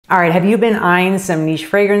All right, have you been eyeing some niche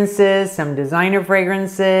fragrances, some designer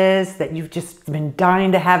fragrances that you've just been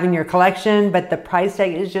dying to have in your collection, but the price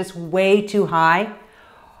tag is just way too high?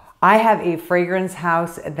 I have a fragrance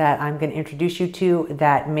house that I'm going to introduce you to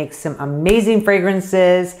that makes some amazing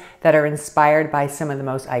fragrances that are inspired by some of the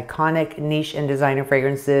most iconic niche and designer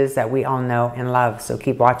fragrances that we all know and love. So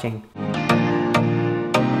keep watching.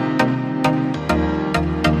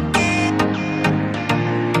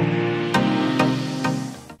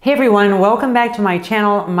 Hey everyone, welcome back to my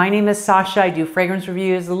channel. My name is Sasha. I do fragrance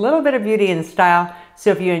reviews, a little bit of beauty and style. So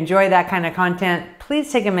if you enjoy that kind of content,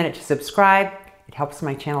 please take a minute to subscribe. It helps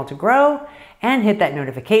my channel to grow, and hit that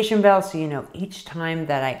notification bell so you know each time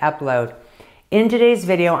that I upload. In today's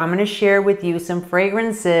video, I'm going to share with you some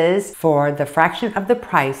fragrances for the fraction of the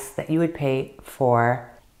price that you would pay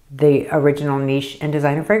for the original niche and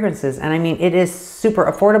designer fragrances. And I mean, it is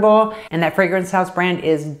super affordable, and that fragrance house brand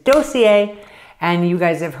is Dossier. And you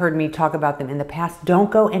guys have heard me talk about them in the past. Don't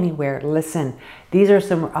go anywhere. Listen, these are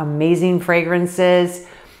some amazing fragrances.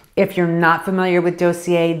 If you're not familiar with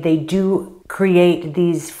Dossier, they do create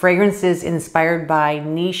these fragrances inspired by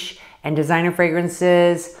niche and designer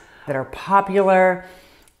fragrances that are popular,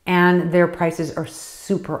 and their prices are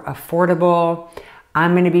super affordable.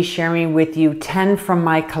 I'm going to be sharing with you 10 from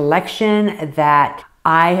my collection that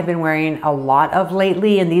I have been wearing a lot of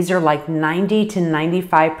lately, and these are like 90 to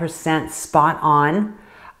 95% spot on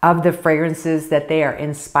of the fragrances that they are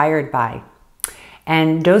inspired by.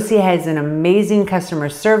 And Dossier has an amazing customer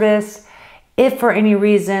service. If for any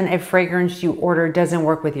reason a fragrance you order doesn't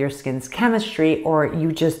work with your skin's chemistry, or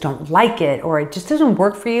you just don't like it, or it just doesn't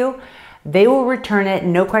work for you, they will return it,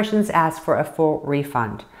 no questions asked, for a full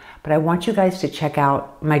refund. But I want you guys to check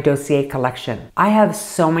out my Dossier collection. I have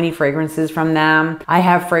so many fragrances from them. I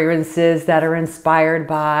have fragrances that are inspired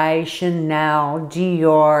by Chanel,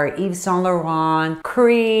 Dior, Yves Saint Laurent,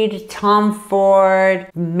 Creed, Tom Ford,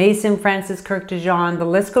 Maison Francis Kurkdjian de Jean. The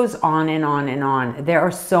list goes on and on and on. There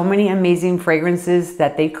are so many amazing fragrances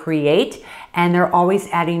that they create, and they're always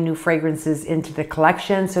adding new fragrances into the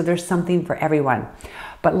collection, so there's something for everyone.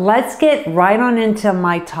 But let's get right on into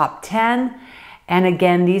my top 10. And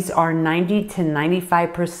again, these are 90 to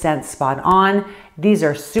 95% spot on. These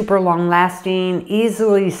are super long lasting,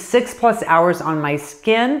 easily 6+ hours on my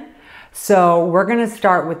skin. So we're gonna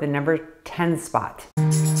start with the number 10 spot.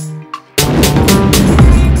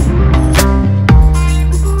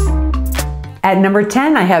 At number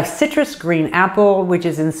 10, I have Citrus Green Apple, which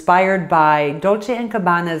is inspired by Dolce &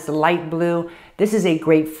 Gabbana's Light Blue. This is a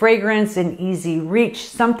great fragrance, an easy reach,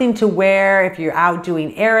 something to wear if you're out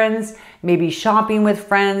doing errands, maybe shopping with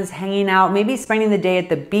friends, hanging out, maybe spending the day at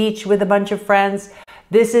the beach with a bunch of friends.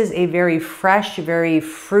 This is a very fresh, very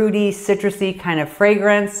fruity, citrusy kind of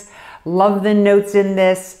fragrance. Love the notes in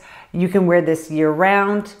this. You can wear this year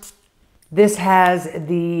round. This has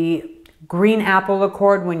the green apple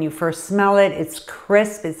accord. When you first smell it, it's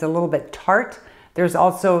crisp, it's a little bit tart. There's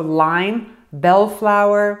also lime,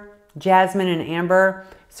 bellflower, jasmine, and amber.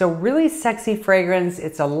 So really sexy fragrance.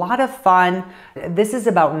 It's a lot of fun. This is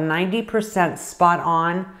about 90% spot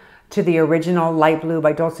on to the original Light Blue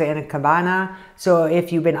by Dolce & Gabbana. So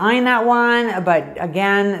if you've been eyeing that one, but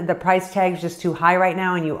again, the price tag is just too high right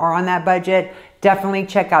now and you are on that budget, definitely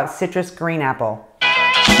check out Citrus Green Apple.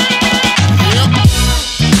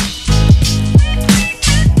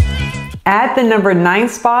 At the number 9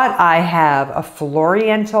 spot, I have a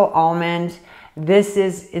Floriental Almond. This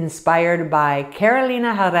is inspired by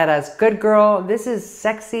Carolina Herrera's Good Girl. This is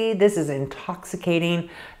sexy. This is intoxicating.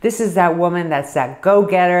 This is that woman that's that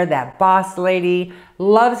go-getter, that boss lady,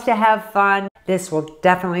 loves to have fun. This will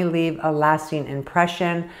definitely leave a lasting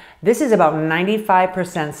impression. This is about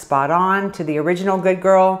 95% spot on to the original Good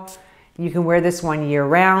Girl. You can wear this one year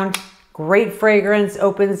round. Great fragrance.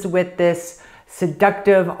 Opens with this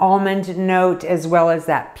seductive almond note as well as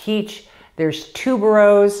that peach. There's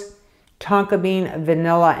tuberose, tonka bean,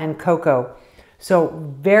 vanilla, and cocoa. So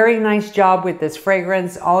very nice job with this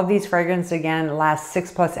fragrance. All of these fragrances, again, last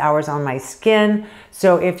 6+ hours on my skin.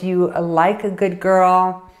 So if you like a Good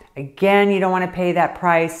Girl, again, you don't want to pay that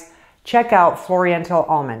price, check out Floriental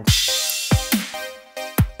Almond.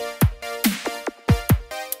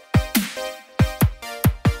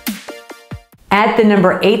 At the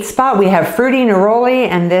number 8 spot, we have Fruity Neroli,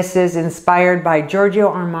 and this is inspired by Giorgio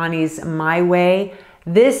Armani's My Way.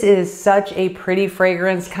 This is such a pretty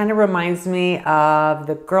fragrance, kind of reminds me of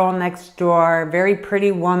the girl next door, very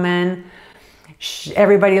pretty woman.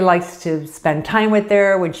 Everybody likes to spend time with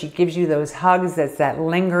her when she gives you those hugs. That's that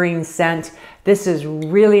lingering scent. This is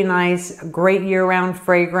really nice, great year-round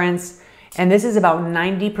fragrance. And this is about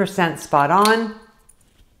 90% spot on.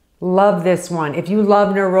 Love this one. If you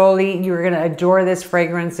love neroli, you're gonna adore this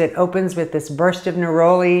fragrance. It opens with this burst of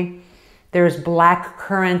neroli. There's black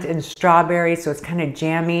currant and strawberry, so it's kind of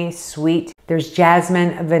jammy, sweet. There's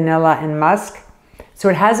jasmine, vanilla, and musk. So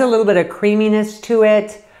it has a little bit of creaminess to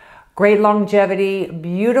it. Great longevity,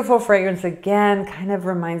 beautiful fragrance. Again, kind of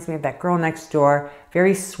reminds me of that girl next door.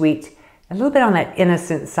 Very sweet, a little bit on that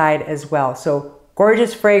innocent side as well. So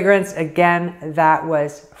gorgeous fragrance. Again, that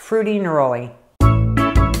was Fruity Neroli.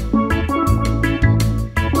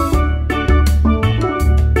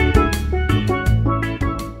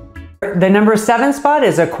 The number 7 spot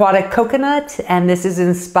is Aquatic Coconut, and this is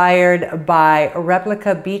inspired by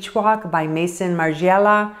Replica Beach Walk by Mason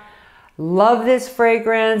Margiela. Love this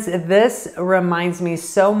fragrance. This reminds me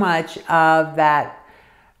so much of that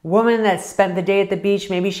woman that spent the day at the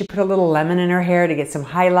beach. Maybe she put a little lemon in her hair to get some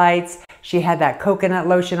highlights. She had that coconut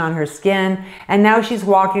lotion on her skin, and now she's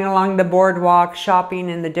walking along the boardwalk, shopping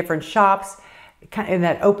in the different shops. In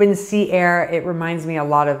that open sea air, it reminds me a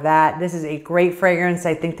lot of that. This is a great fragrance.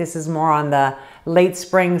 I think this is more on the late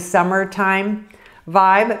spring, summertime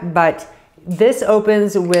vibe, but this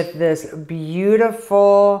opens with this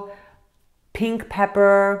beautiful pink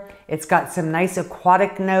pepper. It's got some nice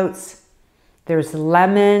aquatic notes. There's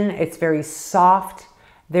lemon, it's very soft.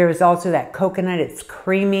 There's also that coconut, it's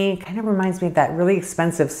creamy. Kind of reminds me of that really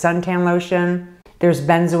expensive suntan lotion. There's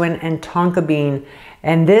benzoin and tonka bean.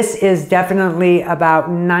 And this is definitely about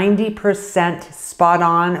 90% spot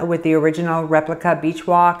on with the original Replica Beach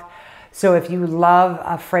Walk. So if you love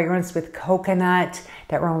a fragrance with coconut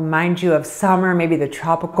that will remind you of summer, maybe the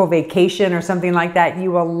tropical vacation or something like that,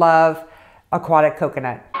 you will love Aquatic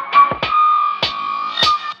Coconut.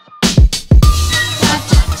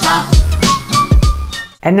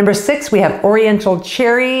 At number 6, we have Oriental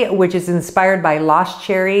Cherry, which is inspired by Lost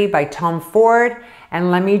Cherry by Tom Ford. And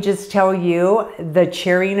let me just tell you, the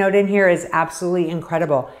cherry note in here is absolutely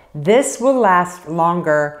incredible. This will last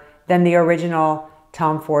longer than the original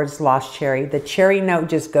Tom Ford's Lost Cherry. The cherry note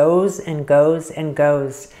just goes and goes and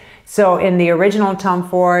goes. So in the original Tom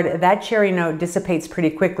Ford, that cherry note dissipates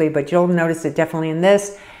pretty quickly, but you'll notice it definitely in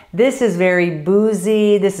this. This is very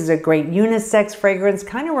boozy. This is a great unisex fragrance.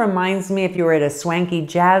 Kind of reminds me if you were at a swanky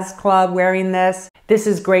jazz club wearing this. This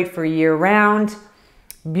is great for year round.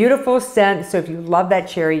 Beautiful scent. So if you love that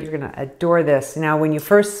cherry, you're gonna adore this. Now, when you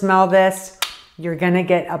first smell this, you're gonna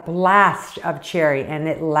get a blast of cherry, and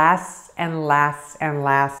it lasts and lasts and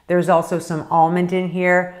lasts. There's also some almond in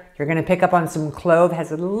here. You're gonna pick up on some clove,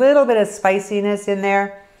 has a little bit of spiciness in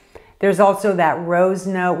there. There's also that rose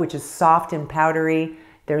note, which is soft and powdery.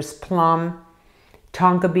 There's plum,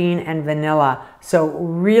 tonka bean, and vanilla. So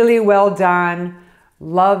really well done.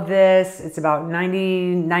 Love this. It's about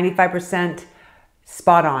 95%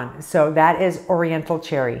 spot on. So that is Oriental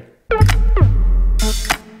Cherry.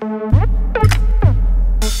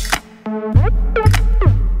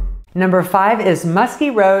 Number 5 is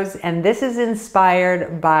Musky Rose, and this is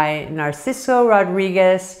inspired by Narciso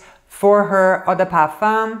Rodriguez for her Eau de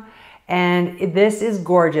Parfum. And this is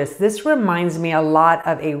gorgeous. This reminds me a lot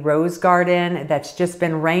of a rose garden that's just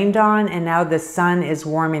been rained on, and now the sun is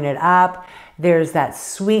warming it up. There's that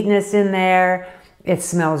sweetness in there. It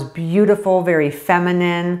smells beautiful, very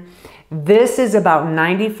feminine. This is about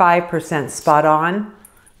 95% spot on.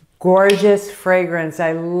 Gorgeous fragrance.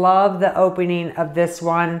 I love the opening of this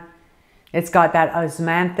one. It's got that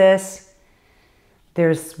osmanthus.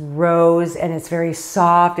 There's rose, and it's very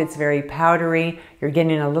soft. It's very powdery. You're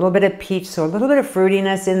getting a little bit of peach, so a little bit of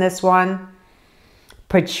fruitiness in this one.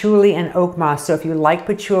 Patchouli and oak moss. So if you like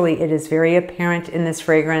patchouli, it is very apparent in this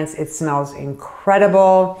fragrance. It smells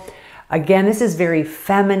incredible. Again, this is very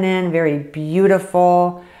feminine, very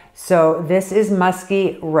beautiful. So this is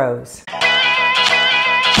Musky Rose.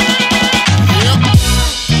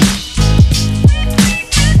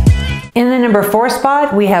 In the number 4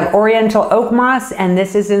 spot, we have Oriental Oak Moss, and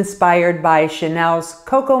this is inspired by Chanel's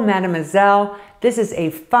Coco Mademoiselle. This is a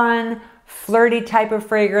fun, flirty type of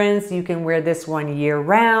fragrance. You can wear this one year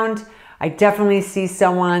round. I definitely see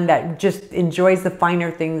someone that just enjoys the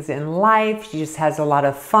finer things in life. She just has a lot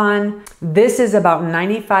of fun. This is about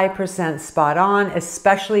 95% spot on,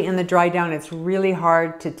 especially in the dry down. It's really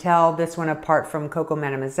hard to tell this one apart from Coco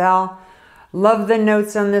Mademoiselle. Love the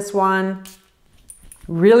notes on this one.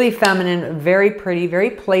 Really feminine, very pretty,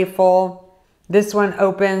 very playful. This one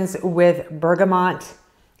opens with bergamot,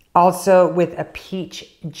 also with a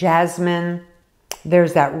peach jasmine.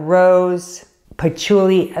 There's that rose,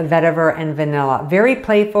 patchouli, vetiver, and vanilla. Very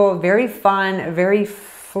playful, very fun, very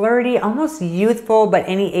flirty, almost youthful, but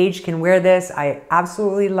any age can wear this. I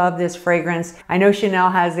absolutely love this fragrance. I know Chanel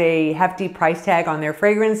has a hefty price tag on their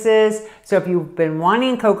fragrances, so if you've been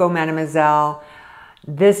wanting Coco Mademoiselle,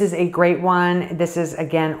 this is a great one. This is,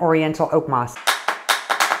 again, Oriental Oak Moss.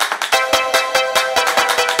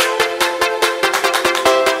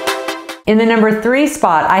 In the number 3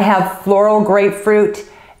 spot, I have Floral Grapefruit.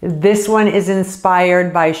 This one is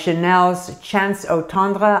inspired by Chanel's Chance au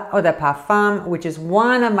Tendre Eau de Parfum, which is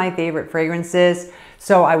one of my favorite fragrances.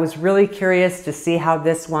 So I was really curious to see how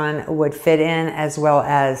this one would fit in, as well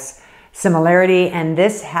as similarity. And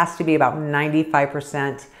this has to be about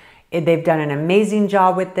 95%. They've done an amazing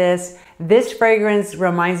job with this. This fragrance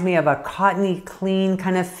reminds me of a cottony clean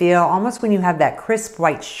kind of feel, almost when you have that crisp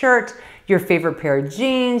white shirt, your favorite pair of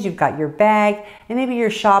jeans, you've got your bag, and maybe you're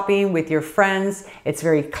shopping with your friends. It's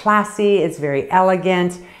very classy, it's very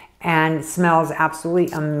elegant, and smells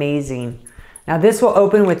absolutely amazing. Now this will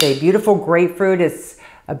open with a beautiful grapefruit. It's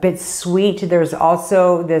a bit sweet. There's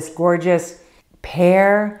also this gorgeous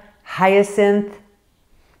pear, hyacinth,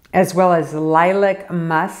 as well as lilac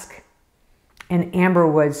musk and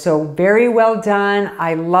amberwood. So very well done.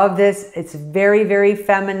 I love this. It's very, very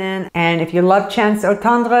feminine. And if you love Chance au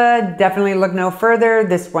Tendre, definitely look no further.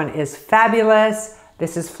 This one is fabulous.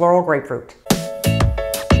 This is Floral Grapefruit.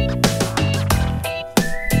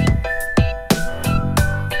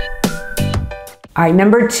 All right,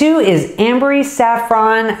 number 2 is Ambery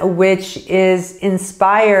Saffron, which is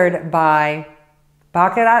inspired by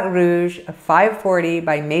Baccarat Rouge 540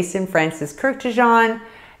 by Maison Francis Kurkdjian.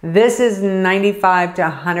 This is 95 to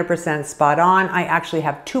 100% spot on. I actually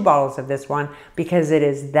have 2 bottles of this one because it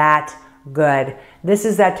is that good. This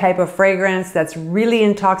is that type of fragrance that's really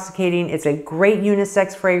intoxicating. It's a great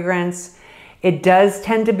unisex fragrance. It does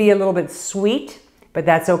tend to be a little bit sweet, but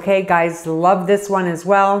that's okay. Guys love this one as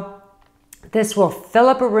well. This will fill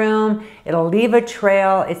up a room. It'll leave a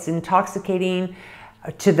trail. It's intoxicating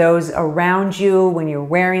to those around you when you're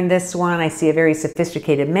wearing this one. I see a very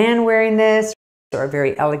sophisticated man wearing this, or a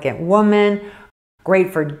very elegant woman.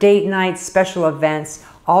 Great for date nights, special events,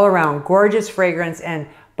 all around gorgeous fragrance. And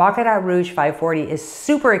Baccarat Rouge 540 is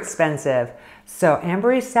super expensive. So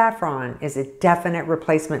Ambery Saffron is a definite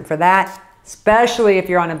replacement for that, especially if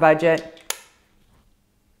you're on a budget.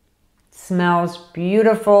 Smells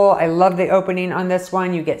beautiful. I love the opening on this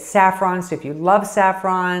one. You get saffron, so if you love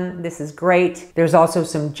saffron, this is great. There's also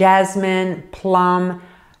some jasmine, plum.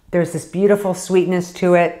 There's this beautiful sweetness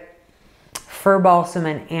to it. Fir balsam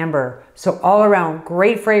and amber. So all around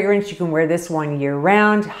great fragrance. You can wear this one year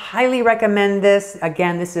round. Highly recommend this.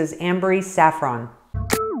 Again, this is Ambery Saffron.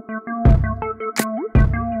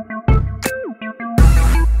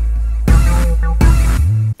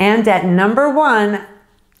 And at number 1,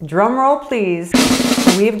 drum roll please,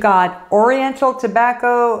 we've got Oriental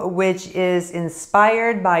Tobacco, which is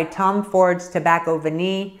inspired by Tom Ford's Tobacco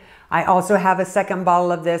Vanille. I also have a second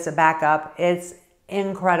bottle of this, a backup. It's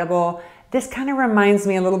incredible. This kind of reminds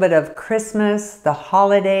me a little bit of Christmas, the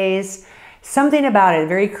holidays, something about it,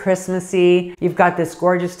 very Christmassy. You've got this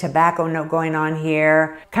gorgeous tobacco note going on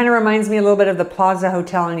here. Kind of reminds me a little bit of the Plaza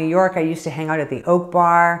Hotel in New York. I used to hang out at the Oak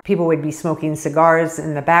Bar. People would be smoking cigars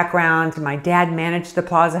in the background. My dad managed the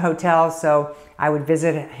Plaza Hotel, so I would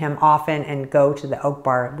visit him often and go to the Oak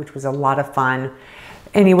Bar, which was a lot of fun.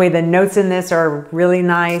 Anyway, the notes in this are really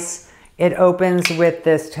nice. It opens with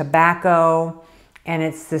this tobacco, and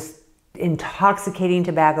it's this intoxicating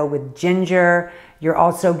tobacco with ginger. You're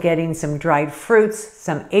also getting some dried fruits,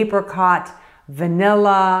 some apricot,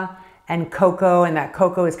 vanilla, and cocoa. And that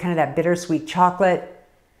cocoa is kind of that bittersweet chocolate.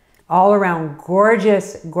 All around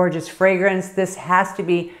gorgeous, gorgeous fragrance. This has to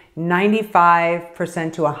be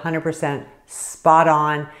 95% to 100% spot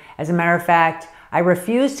on. As a matter of fact, I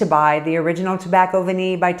refuse to buy the original Tobacco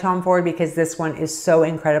Vanille by Tom Ford because this one is so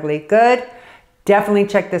incredibly good. Definitely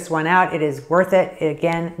check this one out. It is worth it.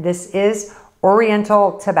 Again, this is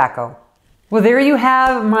Oriental Tobacco. Well, there you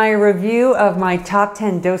have my review of my top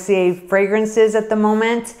 10 Dossier fragrances at the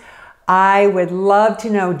moment. I would love to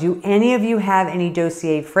know, do any of you have any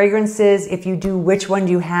Dossier fragrances? If you do, which one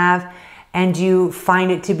do you have? And do you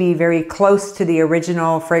find it to be very close to the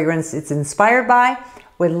original fragrance it's inspired by?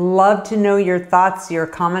 Would love to know your thoughts, your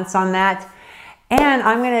comments on that. And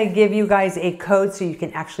I'm going to give you guys a code so you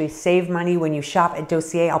can actually save money when you shop at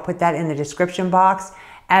Dossier. I'll put that in the description box,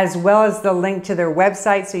 as well as the link to their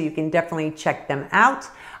website, so you can definitely check them out.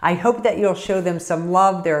 I hope that you'll show them some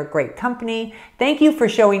love. They're a great company. Thank you for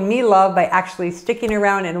showing me love by actually sticking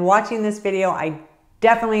around and watching this video. I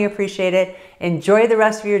definitely appreciate it. Enjoy the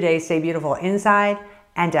rest of your day. Stay beautiful inside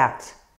and out.